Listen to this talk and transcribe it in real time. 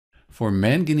For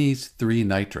manganese 3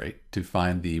 nitrate, to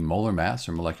find the molar mass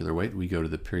or molecular weight, we go to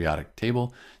the periodic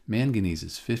table. Manganese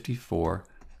is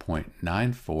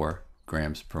 54.94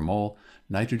 grams per mole,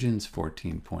 nitrogen is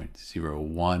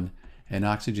 14.01, and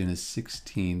oxygen is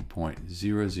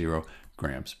 16.00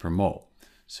 grams per mole.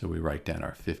 So we write down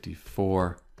our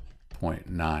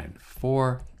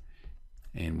 54.94,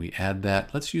 and we add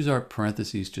that. Let's use our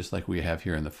parentheses just like we have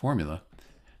here in the formula.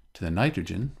 To the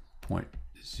nitrogen,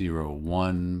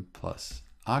 0.01 plus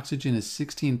oxygen is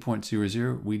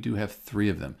 16.00. We do have 3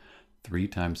 of them. 3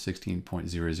 times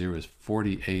 16.00 is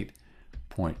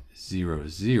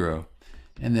 48.00.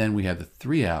 And then we have the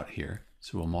 3 out here,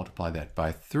 so we'll multiply that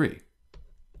by 3.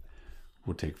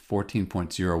 We'll take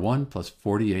 14.01 plus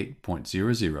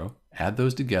 48.00, add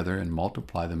those together and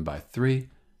multiply them by 3,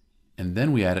 and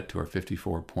then we add it to our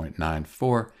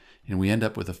 54.94, and we end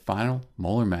up with a final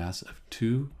molar mass of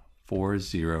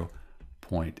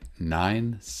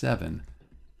 240.97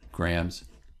 grams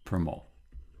per mole.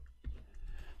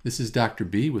 This is Dr.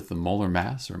 B with the molar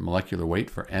mass or molecular weight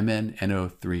for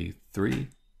MnNO3,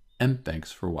 and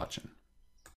thanks for watching.